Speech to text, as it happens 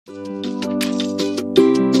Before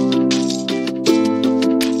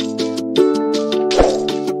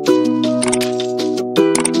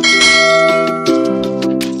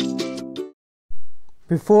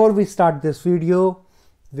we start this video,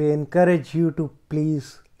 we encourage you to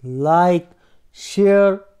please like,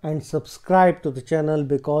 share and subscribe to the channel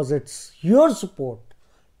because it's your support.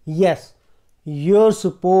 Yes, your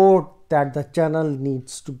support that the channel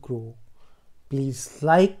needs to grow. Please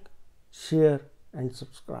like, share and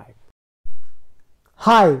subscribe.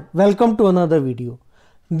 Hi, welcome to another video.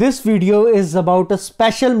 This video is about a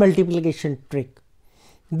special multiplication trick.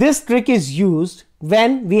 This trick is used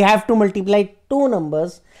when we have to multiply two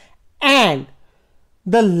numbers and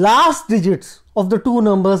the last digits of the two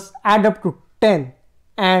numbers add up to 10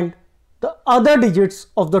 and the other digits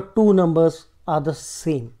of the two numbers are the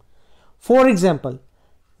same. For example,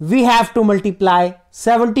 we have to multiply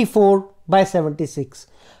 74 by 76.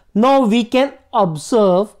 Now we can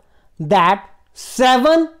observe that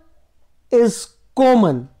 7 is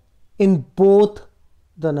common in both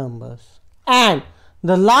the numbers and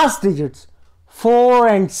the last digits 4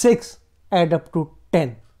 and 6 add up to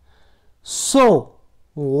 10. So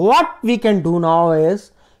what we can do now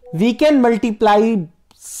is we can multiply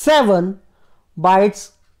 7 by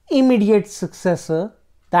its immediate successor,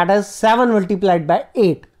 that is 7 multiplied by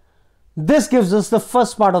 8. This gives us the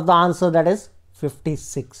first part of the answer, that is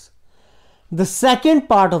 56. The second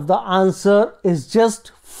part of the answer is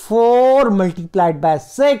just 4 multiplied by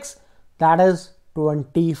 6, that is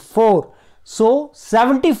 24. So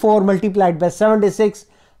 74 multiplied by 76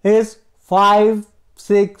 is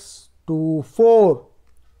 5624.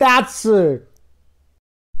 That's it.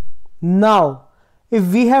 Now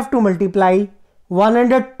if we have to multiply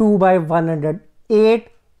 102 by 108,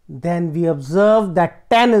 then we observe that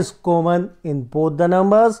 10 is common in both the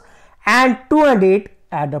numbers and 2 and 8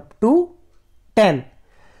 add up to 10.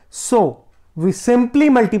 So we simply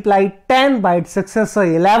multiply 10 by its successor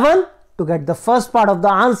 11 to get the first part of the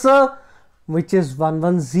answer, which is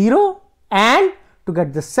 110, and to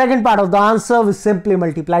get the second part of the answer we simply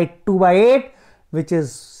multiply 2 by 8, which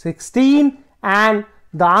is 16, and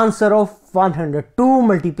the answer of 102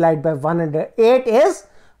 multiplied by 108 is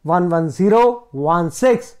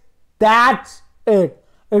 11016. That's it.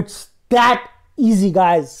 It's that easy,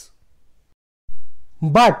 guys.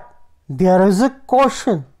 But there is a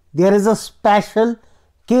caution. There is a special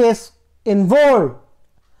case involved.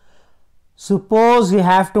 Suppose you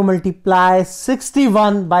have to multiply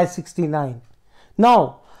 61 by 69.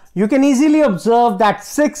 Now you can easily observe that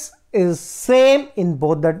 6 is same in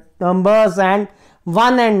both the numbers and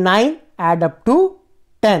 1 and 9 add up to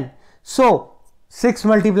 10. So 6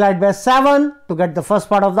 multiplied by 7 to get the first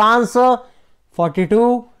part of the answer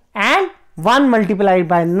 42, and 1 multiplied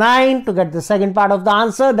by 9 to get the second part of the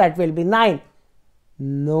answer, that will be 9.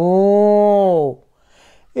 No.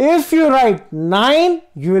 If you write 9,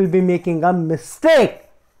 you will be making a mistake.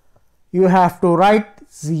 You have to write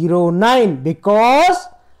 09 because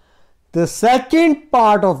the second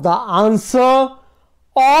part of the answer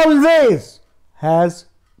always has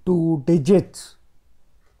 2 digits.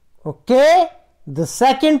 Okay? The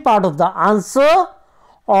second part of the answer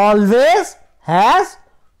always has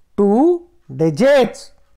 2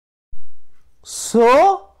 digits.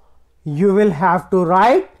 So you will have to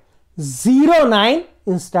write 09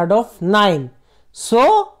 instead of 9.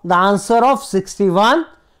 So the answer of 61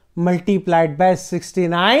 multiplied by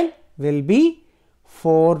 69 will be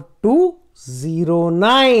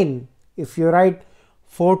 4209. If you write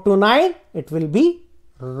 429, it will be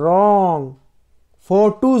wrong.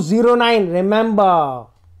 4209, remember,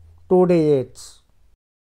 2 digits.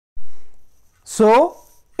 So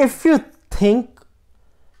if you think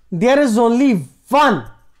there is only one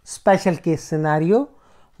special case scenario,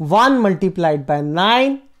 1 multiplied by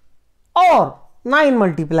 9 or 9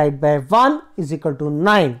 multiplied by 1 is equal to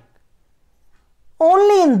 9.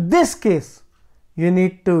 Only in this case you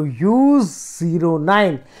need to use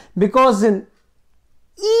 09, because in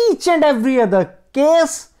each and every other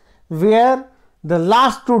case where the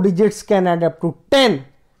last 2 digits can add up to 10,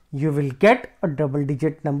 you will get a double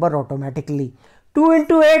digit number automatically. 2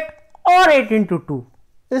 into 8 or 8 into 2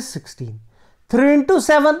 is 16. 3 into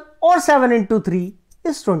 7 or 7 into 3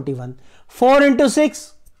 is 21. 4 into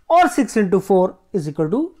 6 or 6 into 4 is equal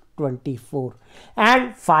to 24.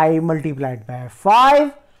 And 5 multiplied by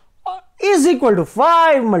 5 is equal to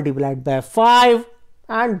 5 multiplied by 5,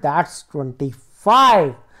 and that's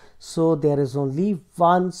 25. So there is only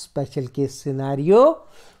one special case scenario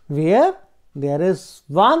where there is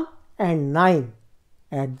 1 and 9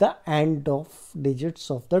 at the end of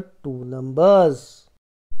digits of the two numbers.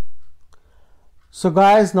 So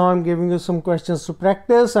guys, now I'm giving you some questions to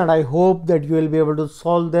practice and I hope that you will be able to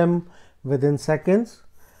solve them within seconds.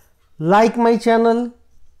 Like my channel,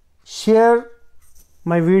 share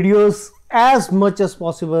my videos as much as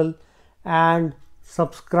possible and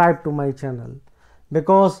subscribe to my channel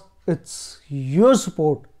because it's your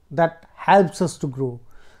support that helps us to grow.